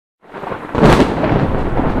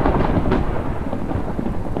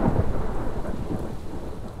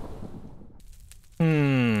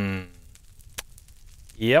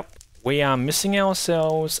Yep, we are missing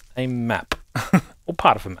ourselves a map, or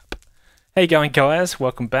part of a map. Hey going guys,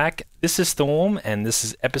 welcome back. This is Storm, and this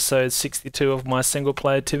is episode 62 of my single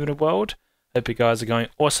player Tiveden world. Hope you guys are going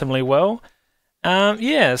awesomely well.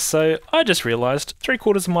 Yeah, so I just realised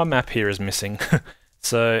 3/4 of my map here is missing.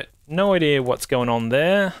 So, no idea what's going on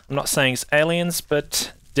there. I'm not saying it's aliens,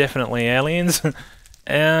 but definitely aliens.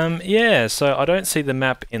 Yeah, so I don't see the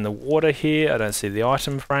map in the water here. I don't see the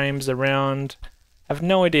item frames around. I have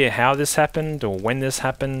no idea how this happened or when this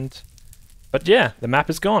happened. But yeah, the map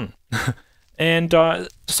is gone. And I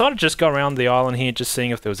decided to just go around the island here, just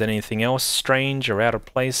seeing if there was anything else strange or out of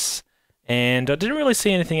place. And I didn't really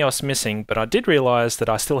see anything else missing, but I did realise that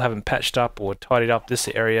I still haven't patched up or tidied up this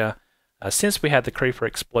area since we had the creeper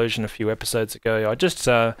explosion a few episodes ago. I just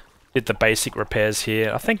did the basic repairs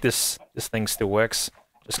here. I think this thing still works.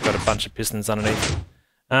 Just got a bunch of pistons underneath.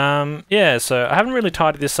 Yeah, so I haven't really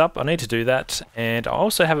tidied this up. I need to do that. And I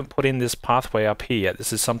also haven't put in this pathway up here yet.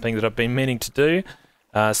 This is something that I've been meaning to do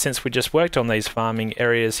since we just worked on these farming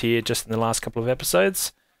areas here just in the last couple of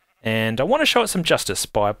episodes. And I want to show it some justice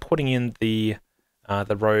by putting in the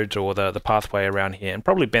road or the pathway around here, and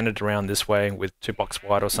probably bend it around this way with 2 blocks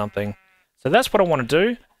wide or something. So that's what I want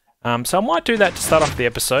to do. So I might do that to start off the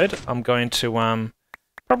episode. I'm going to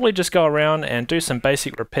probably just go around and do some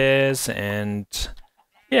basic repairs and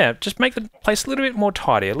yeah, just make the place a little bit more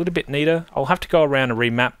tidy, a little bit neater. I'll have to go around and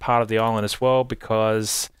remap part of the island as well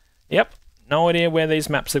because, yep, no idea where these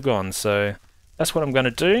maps have gone. So that's what I'm going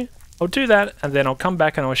to do. I'll do that and then I'll come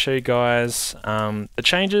back and I'll show you guys the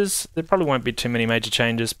changes. There probably won't be too many major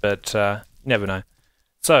changes, but you never know.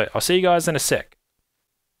 So I'll see you guys in a sec.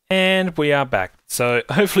 And we are back. So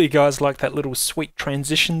hopefully you guys like that little sweet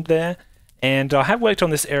transition there. And I have worked on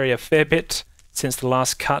this area a fair bit since the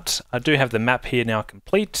last cut. I do have the map here now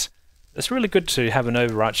complete. It's really good to have an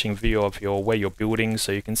overarching view of where you're building,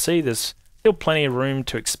 so you can see there's still plenty of room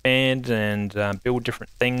to expand and build different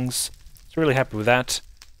things. So really happy with that.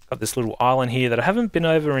 Got this little island here that I haven't been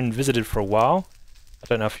over and visited for a while. I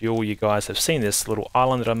don't know if you guys have seen this little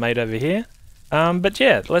island that I made over here. But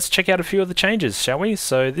yeah, let's check out a few of the changes, shall we?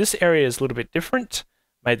 So this area is a little bit different.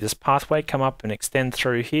 Made this pathway come up and extend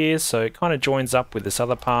through here, so it kind of joins up with this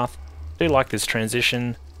other path. I do like this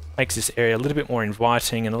transition. Makes this area a little bit more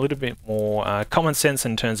inviting and a little bit more common sense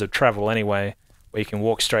in terms of travel anyway, where you can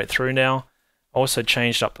walk straight through now. Also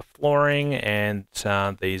changed up the flooring and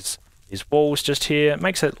these walls just here. It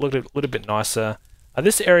makes it look a little bit nicer.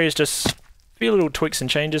 This area is just few little tweaks and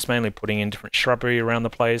changes, mainly putting in different shrubbery around the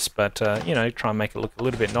place, but you know, try and make it look a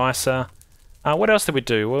little bit nicer. What else did we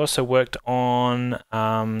do? We also worked on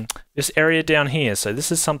this area down here. So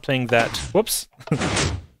this is something that, whoops,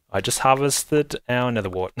 I just harvested our nether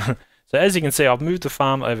wart. So as you can see, I've moved the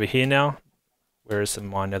farm over here now. Where is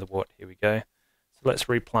my nether wart? Here we go. So let's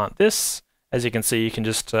replant this. As you can see, you can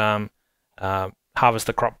just harvest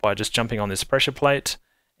the crop by just jumping on this pressure plate.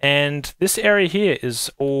 And this area here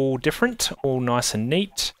is all different, all nice and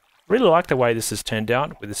neat. Really like the way this has turned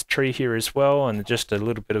out with this tree here as well, and just a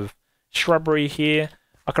little bit of shrubbery here.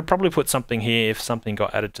 I could probably put something here if something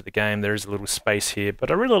got added to the game. There is a little space here,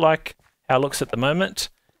 but I really like how it looks at the moment,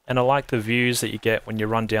 and I like the views that you get when you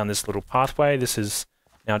run down this little pathway. This is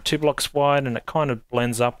now 2 blocks wide, and it kind of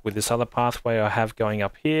blends up with this other pathway I have going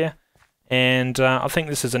up here. And I think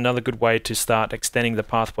this is another good way to start extending the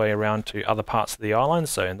pathway around to other parts of the island,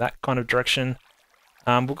 so in that kind of direction.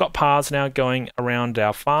 We've got paths now going around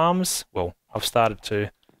our farms. Well, I've started to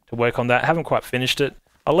work on that. Haven't quite finished it.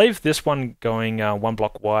 I'll leave this one going 1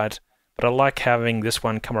 block wide, but I like having this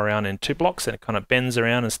one come around in 2 blocks, and it kind of bends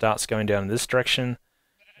around and starts going down in this direction.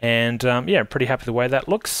 And yeah, pretty happy with the way that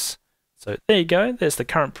looks. So there you go. There's the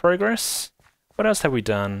current progress. What else have we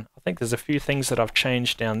done? I think there's a few things that I've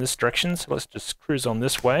changed down this direction, so let's just cruise on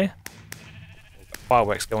this way.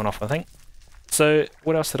 Fireworks going off, I think. So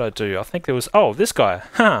what else did I do? I think there was, oh, this guy.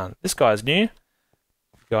 This guy's new.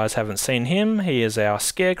 If you guys haven't seen him, he is our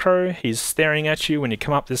scarecrow. He's staring at you when you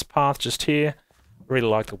come up this path just here. Really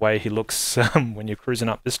like the way he looks when you're cruising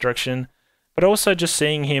up this direction. But also just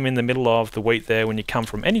seeing him in the middle of the wheat there when you come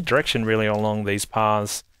from any direction really along these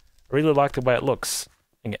paths. I really like the way it looks.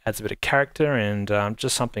 I think it adds a bit of character and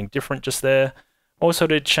just something different just there. Also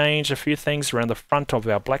did change a few things around the front of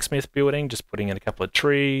our blacksmith building, just putting in a couple of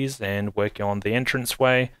trees and working on the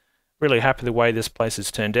entranceway. Really happy the way this place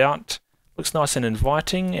has turned out. Looks nice and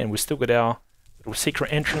inviting, and we've still got our little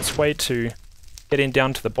secret entranceway to get in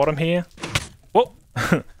down to the bottom here. Whoa!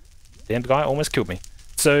 Damn guy almost killed me.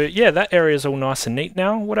 So yeah, that area is all nice and neat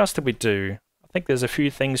now. What else did we do? I think there's a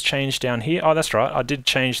few things changed down here. Oh, that's right. I did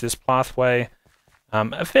change this pathway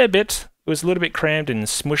a fair bit. it was a little bit crammed and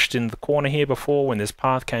smushed in the corner here before when this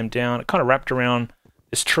path came down. It kind of wrapped around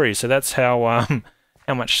this tree, so that's how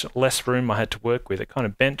much less room I had to work with. It kind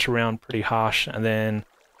of bent around pretty harsh and then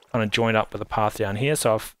kind of joined up with the path down here.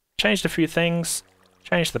 So I've changed a few things,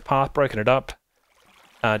 changed the path, broken it up,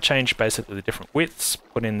 changed basically the different widths,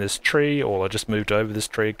 put in this tree, or I just moved over this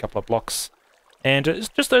tree a couple of blocks. And it's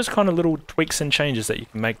just those kind of little tweaks and changes that you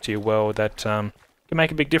can make to your world that can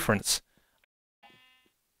make a big difference.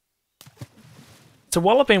 So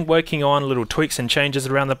while I've been working on little tweaks and changes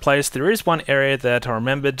around the place, there is one area that I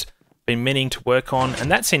remembered been meaning to work on, and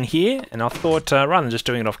that's in here. And I thought rather than just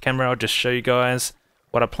doing it off camera, I'll just show you guys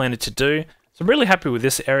what I planned to do. So I'm really happy with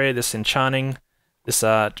this area, this enchanting. This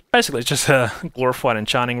basically just a glorified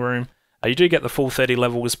enchanting room. You do get the full 30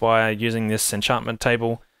 levels by using this enchantment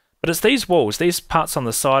table, but it's these walls, these parts on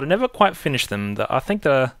the side. I never quite finished them. I think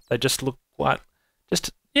they just look quite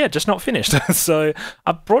just not finished. So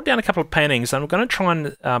I brought down a couple of paintings, and I'm going to try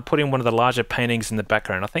and put in one of the larger paintings in the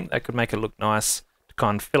background. I think that could make it look nice to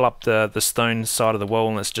kind of fill up the stone side of the wall,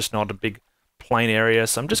 and it's just not a big plain area.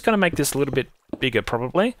 So I'm just going to make this a little bit bigger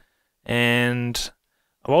probably, and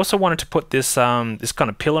I also wanted to put this this kind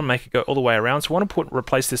of pillar, make it go all the way around. So I want to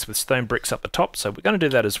replace this with stone bricks up the top. So we're going to do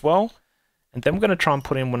that as well, and then we're going to try and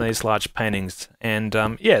put in one of these large paintings. And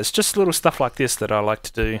yeah, it's just little stuff like this that I like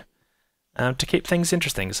to do to keep things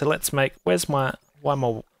interesting. So let's make, where's my one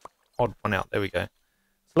more odd one out? There we go.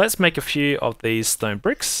 So let's make a few of these stone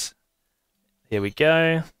bricks. Here we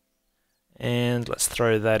go, and let's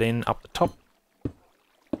throw that in up the top.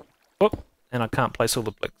 Whoop. And I can't place all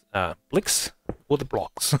the blicks or the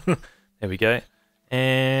blocks. There we go.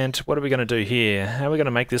 And what are we going to do here? How are we going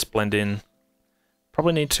to make this blend in?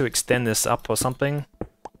 Probably need to extend this up or something.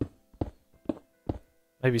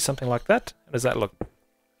 Maybe something like that. How does that look?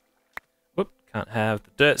 Whoop, can't have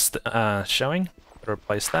the dirt showing. Gotta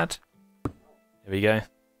replace that. There we go.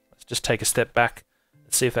 Let's just take a step back.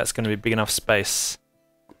 Let's see if that's going to be big enough space.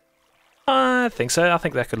 I think so. I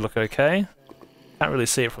think that could look okay. Can't really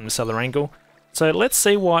see it from this other angle. So let's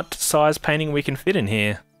see what size painting we can fit in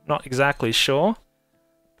here. Not exactly sure,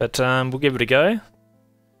 but we'll give it a go.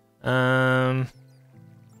 I'm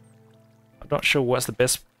not sure what's the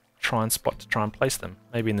best spot to try and place them.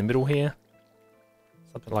 Maybe in the middle here.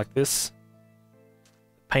 Something like this.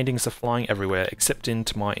 Paintings are flying everywhere, except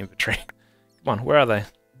into my inventory. Come on, where are they?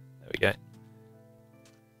 There we go.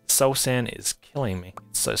 Soul sand is killing me.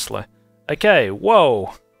 It's so slow. Okay,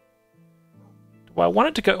 whoa! Do I want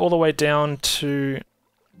it to go all the way down to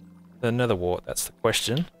the nether wart? That's the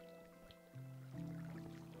question.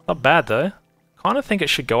 Not bad though. Kind of think it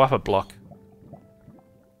should go up a block.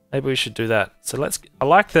 Maybe we should do that. So let's. I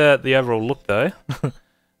like the overall look though.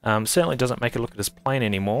 Certainly doesn't make it look as plain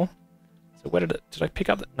anymore. So where did I pick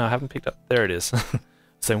up? No, I haven't picked up. There it is.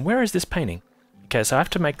 So where is this painting? Okay, so I have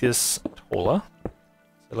to make this taller.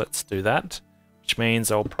 So let's do that. Which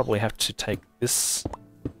means I'll probably have to take this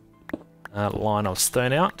line of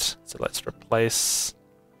stone out. So let's replace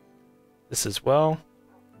this as well.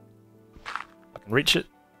 I can reach it.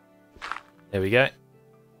 There we go.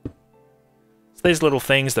 So these little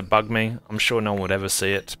things that bug me, I'm sure no one would ever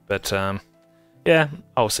see it, but yeah,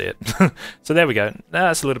 I'll see it. So there we go. Now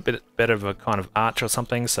that's a little bit better of a kind of arch or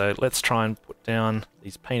something. So let's try and put down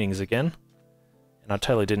these paintings again. And I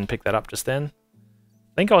totally didn't pick that up just then.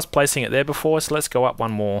 I think I was placing it there before, so let's go up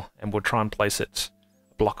one more and we'll try and place it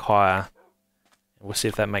a block higher. And we'll see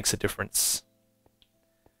if that makes a difference.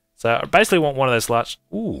 So I basically want one of those large...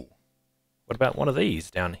 Ooh, what about one of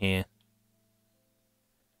these down here?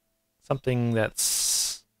 Something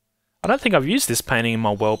that's... I don't think I've used this painting in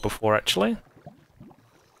my world before, actually.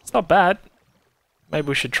 It's not bad. Maybe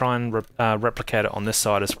we should try and replicate it on this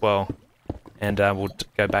side as well. And we'll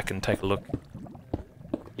go back and take a look.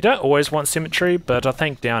 You don't always want symmetry, but I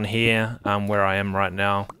think down here, where I am right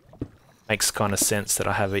now, makes kind of sense that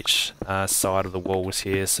I have each side of the walls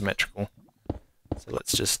here symmetrical. So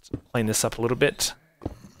let's just clean this up a little bit.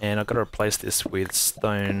 And I've got to replace this with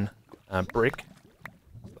stone brick.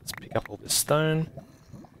 Let's pick up all this stone.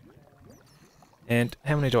 And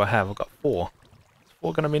how many do I have? I've got 4. Is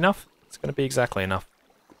 4 going to be enough? It's going to be exactly enough.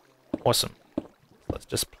 Awesome. Let's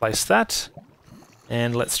just place that.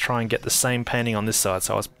 And let's try and get the same painting on this side.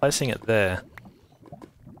 So I was placing it there.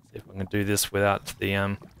 See if I can do this without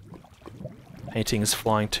the paintings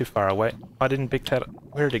flying too far away. I didn't pick that up.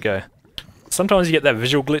 Where did it go? Sometimes you get that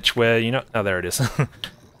visual glitch where you know... Oh, there it is.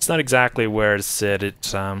 It's not exactly where it said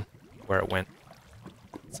it, where it went.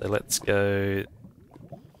 So let's go...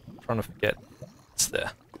 I'm trying to forget. It's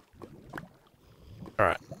there.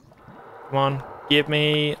 Alright. Come on, give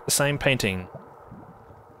me the same painting.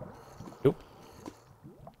 Oop.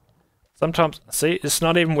 Sometimes, see, it's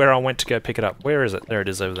not even where I went to go pick it up. Where is it? There it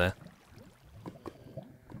is over there.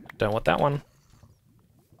 Don't want that one.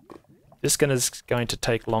 This is going to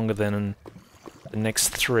take longer than the next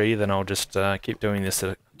 3, then I'll just keep doing this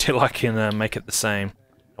until I can make it the same.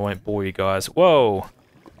 I won't bore you guys. Whoa!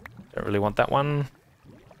 Don't really want that one.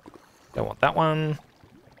 Don't want that one.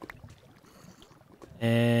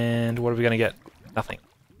 And what are we going to get? Nothing.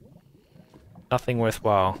 Nothing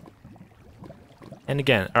worthwhile. And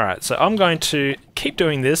again, alright, so I'm going to keep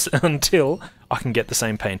doing this until I can get the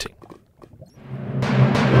same painting.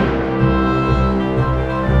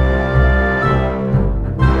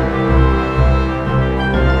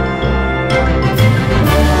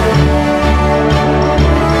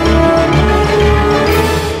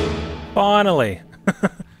 Finally!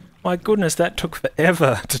 My goodness, that took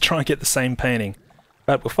forever to try and get the same painting.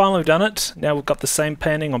 But we've finally done it. Now we've got the same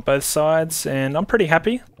painting on both sides, and I'm pretty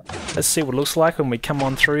happy. Let's see what it looks like when we come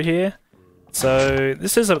on through here. So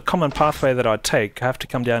this is a common pathway that I take. I have to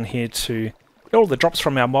come down here to get all the drops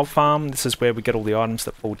from our mob farm. This is where we get all the items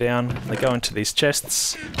that fall down. They go into these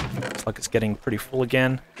chests. Looks like it's getting pretty full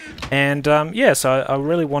again. And yeah, so I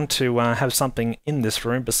really want to have something in this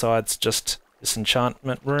room besides just this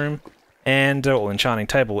enchantment room and or enchanting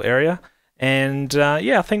table area. And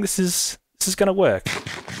yeah, I think this is going to work.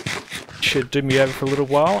 Should do me over for a little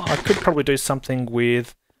while. I could probably do something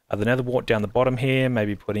with the nether wart down the bottom here,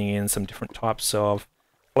 maybe putting in some different types of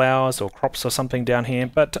flowers or crops or something down here,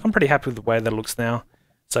 but I'm pretty happy with the way that it looks now.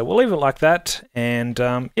 So we'll leave it like that, and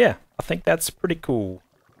yeah, I think that's pretty cool.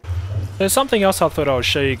 So something else I thought I would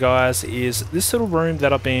show you guys is this little room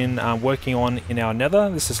that I've been working on in our nether.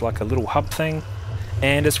 This is like a little hub thing,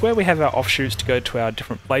 and it's where we have our offshoots to go to our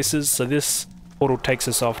different places. So this portal takes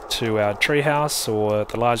us off to our treehouse, or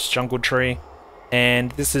the large jungle tree,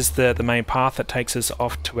 and this is the main path that takes us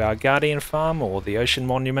off to our guardian farm, or the ocean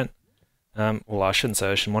monument. Well, I shouldn't say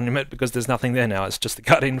ocean monument because there's nothing there now, it's just the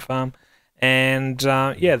guardian farm. And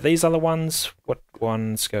yeah, these other ones, what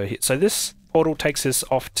ones go here? So this portal takes us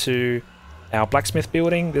off to our blacksmith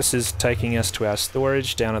building. This is taking us to our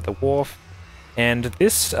storage down at the wharf. And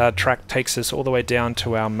this track takes us all the way down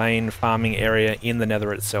to our main farming area in the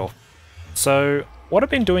nether itself. So what I've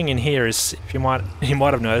been doing in here is, if you might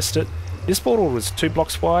have noticed it, this portal was 2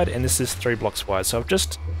 blocks wide and this is 3 blocks wide. So I've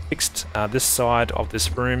just fixed this side of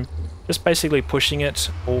this room, just basically pushing it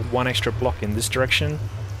all 1 extra block in this direction.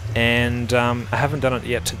 And I haven't done it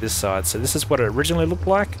yet to this side. So this is what it originally looked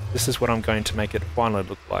like. This is what I'm going to make it finally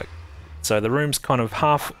look like. So the room's kind of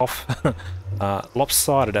half off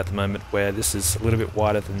lopsided at the moment, where this is a little bit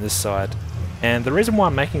wider than this side. And the reason why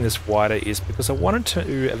I'm making this wider is because I wanted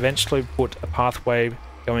to eventually put a pathway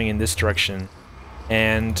going in this direction.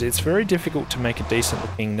 And it's very difficult to make a decent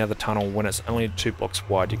looking nether tunnel when it's only 2 blocks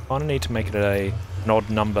wide. You kind of need to make it an odd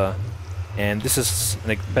number. And this is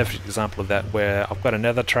a perfect example of that, where I've got a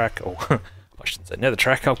nether track, or I shouldn't say nether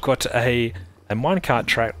track, I've got a minecart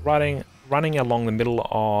track running along the middle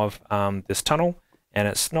of this tunnel. And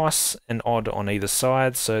it's nice and odd on either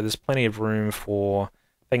side, so there's plenty of room for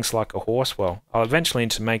things like a horse. Well, I'll eventually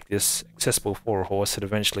need to make this accessible for a horse. It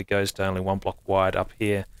eventually goes to only 1 block wide up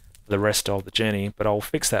here for the rest of the journey, but I'll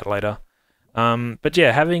fix that later. But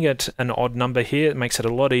yeah, having it an odd number here, it makes it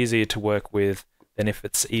a lot easier to work with than if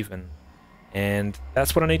it's even. And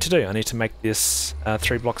that's what I need to do. I need to make this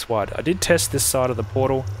 3 blocks wide. I did test this side of the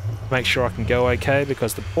portal to make sure I can go okay,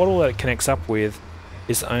 because the portal that it connects up with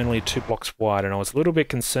is only 2 blocks wide, and I was a little bit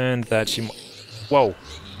concerned that you... Whoa!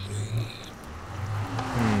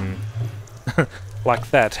 Like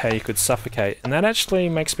that, how you could suffocate. And that actually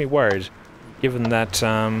makes me worried, given that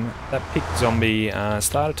that pig zombie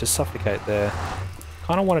started to suffocate there.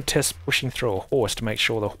 Kind of want to test pushing through a horse to make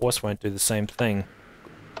sure the horse won't do the same thing.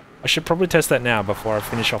 I should probably test that now before I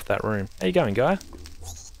finish off that room. How you going, guy?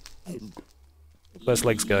 Those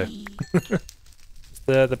legs go. Is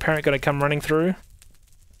the parent going to come running through?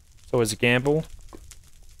 It's always a gamble.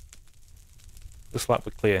 Looks like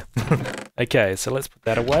we're clear. Okay, so let's put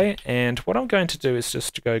that away. And what I'm going to do is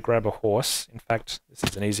just to go grab a horse. In fact, this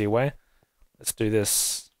is an easier way. Let's do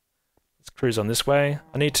this. Let's cruise on this way.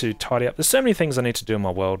 I need to tidy up. There's so many things I need to do in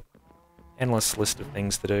my world. Endless list of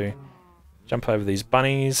things to do. Jump over these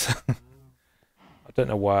bunnies. I don't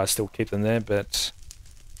know why I still keep them there, but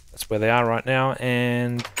that's where they are right now.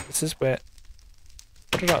 And this is where...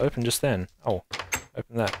 What did I open just then? Oh,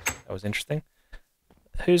 open that. That was interesting.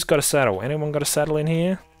 Who's got a saddle? Anyone got a saddle in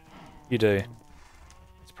here? You do.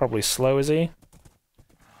 It's probably slow, is he?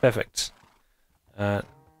 Perfect.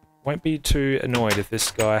 Won't be too annoyed if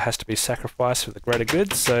this guy has to be sacrificed for the greater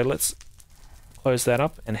good, so let's close that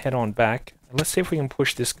up and head on back. And let's see if we can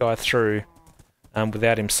push this guy through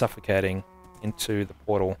without him suffocating into the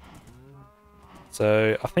portal.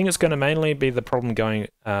 So I think it's going to mainly be the problem going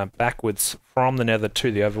backwards from the nether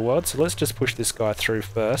to the overworld. So let's just push this guy through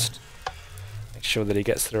first. Make sure that he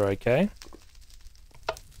gets through okay.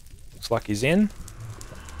 Looks like he's in.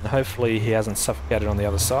 And hopefully he hasn't suffocated on the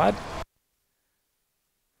other side.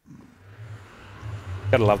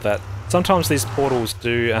 Gotta love that. Sometimes these portals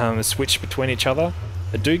do switch between each other.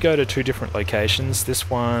 They do go to two different locations. This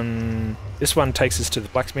one takes us to the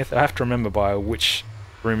blacksmith. I have to remember by which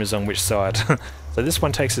room is on which side. So this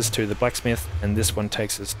one takes us to the blacksmith, and this one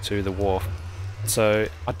takes us to the wharf. So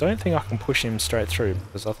I don't think I can push him straight through,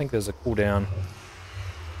 because I think there's a cooldown.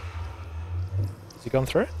 Has he gone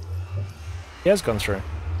through? He has gone through.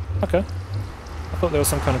 Okay. I thought there was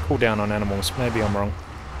some kind of cooldown on animals. Maybe I'm wrong.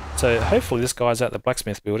 So hopefully this guy's at the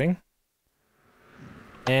blacksmith building.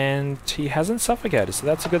 And he hasn't suffocated, so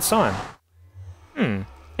that's a good sign.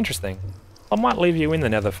 Interesting. I might leave you in the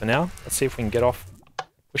nether for now. Let's see if we can get off.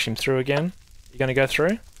 Push him through again. You gonna go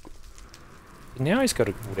through? Now he's got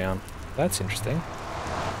a cooldown. That's interesting.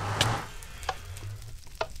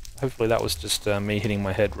 Hopefully that was just me hitting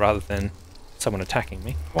my head rather than someone attacking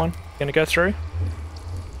me. Come on, you gonna go through?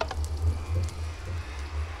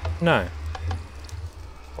 No.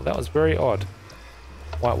 Well, that was very odd.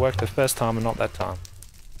 Why it worked the first time and not that time.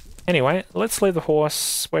 Anyway, let's leave the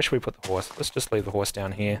horse. Where should we put the horse? Let's just leave the horse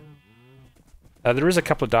down here. There is a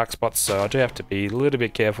couple of dark spots, so I do have to be a little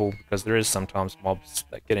bit careful because there is sometimes mobs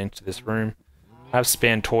that get into this room. I have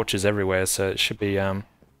spam torches everywhere, so it should be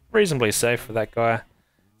reasonably safe for that guy.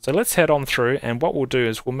 So let's head on through, and what we'll do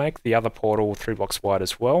is we'll make the other portal 3 blocks wide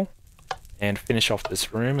as well, and finish off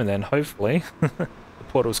this room, and then hopefully the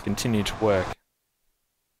portals continue to work.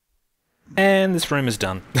 And this room is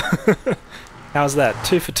done. How's that?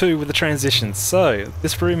 2 for 2 with the transitions. So,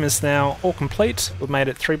 this room is now all complete. We've made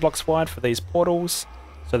it 3 blocks wide for these portals.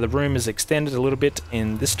 So the room is extended a little bit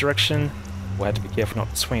in this direction. We'll have to be careful not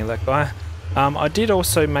to swing at that guy. I did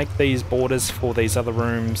also make these borders for these other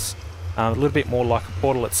rooms a little bit more like a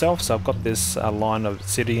portal itself. So I've got this line of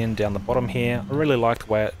obsidian down the bottom here. I really like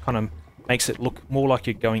the way it kind of makes it look more like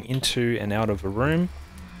you're going into and out of a room.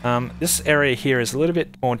 This area here is a little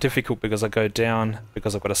bit more difficult because I go down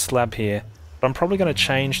because I've got a slab here. But I'm probably going to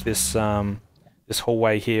change this this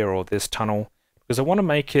hallway here, or this tunnel, because I want to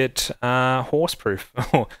make it horse-proof.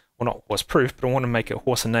 Well, not horse-proof, but I want to make it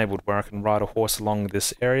horse-enabled, where I can ride a horse along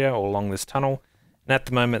this area or along this tunnel. And at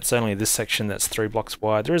the moment, it's only this section that's 3 blocks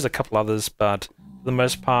wide. There is a couple others, but for the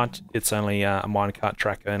most part, it's only a minecart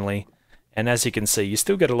track only. And as you can see, you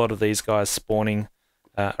still get a lot of these guys spawning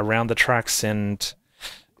around the tracks, and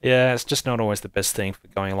yeah, it's just not always the best thing for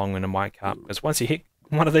going along in a minecart, because once you hit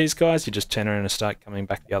one of these guys, you just turn around and start coming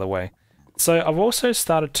back the other way. So I've also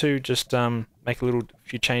started to just make a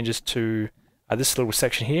few changes to this little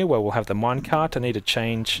section here where we'll have the minecart. I need to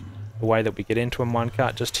change the way that we get into a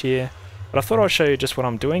minecart just here. But I thought I'd show you just what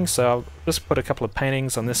I'm doing. So I'll just put a couple of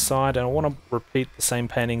paintings on this side, and I want to repeat the same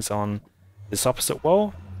paintings on this opposite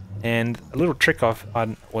wall. And a little trick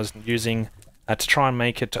I was using to try and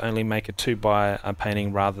make it to only make a 2x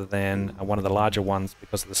painting rather than one of the larger ones,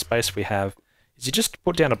 because of the space we have, is you just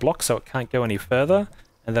put down a block so it can't go any further,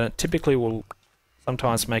 and then it typically will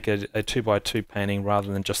sometimes make a 2x2 painting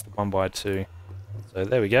rather than just the 1x2. So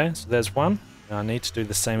there we go, so there's one. Now I need to do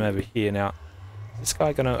the same over here. Now, is this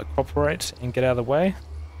guy going to cooperate and get out of the way?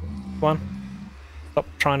 Come on, stop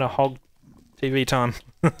trying to hog TV time.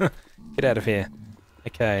 Get out of here.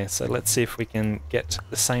 Okay, so let's see if we can get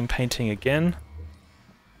the same painting again.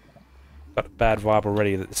 Got a bad vibe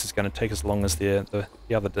already that this is going to take as long as the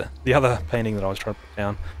other painting that I was trying to put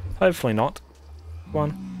down. Hopefully not. Come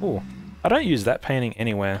on. Ooh, I don't use that painting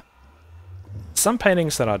anywhere. Some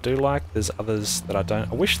paintings that I do like, there's others that I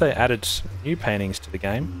don't. I wish they added new paintings to the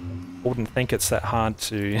game. I wouldn't think it's that hard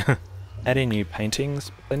to add in new paintings,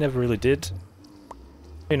 but they never really did.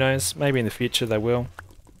 Who knows, maybe in the future they will.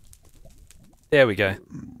 There we go.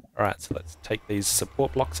 Alright, so let's take these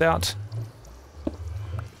support blocks out. There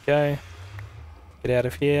we go. Get out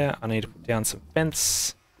of here. I need to put down some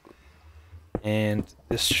fence. And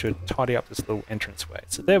this should tidy up this little entranceway.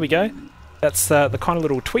 So there we go. That's the kind of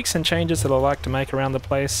little tweaks and changes that I like to make around the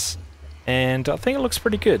place. And I think it looks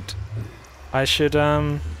pretty good. I should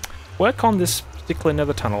work on this particular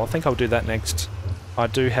nether tunnel. I think I'll do that next. I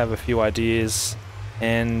do have a few ideas.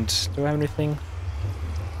 And do I have anything?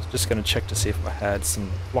 Just going to check to see if I had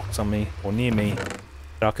some blocks on me or near me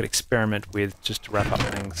that I could experiment with just to wrap up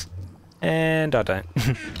things. And I don't.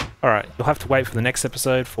 Alright, you'll have to wait for the next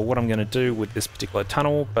episode for what I'm going to do with this particular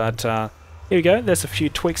tunnel, but here we go. There's a few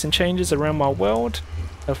tweaks and changes around my world,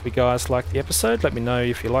 Hopefully you guys liked the episode. Let me know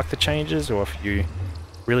if you like the changes or if you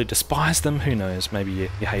really despise them. Who knows? Maybe you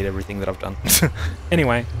hate everything that I've done.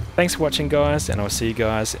 Anyway, thanks for watching, guys, and I'll see you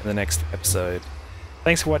guys in the next episode.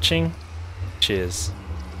 Thanks for watching. Cheers.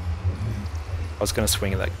 I was going to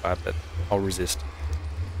swing at that guy, but I'll resist.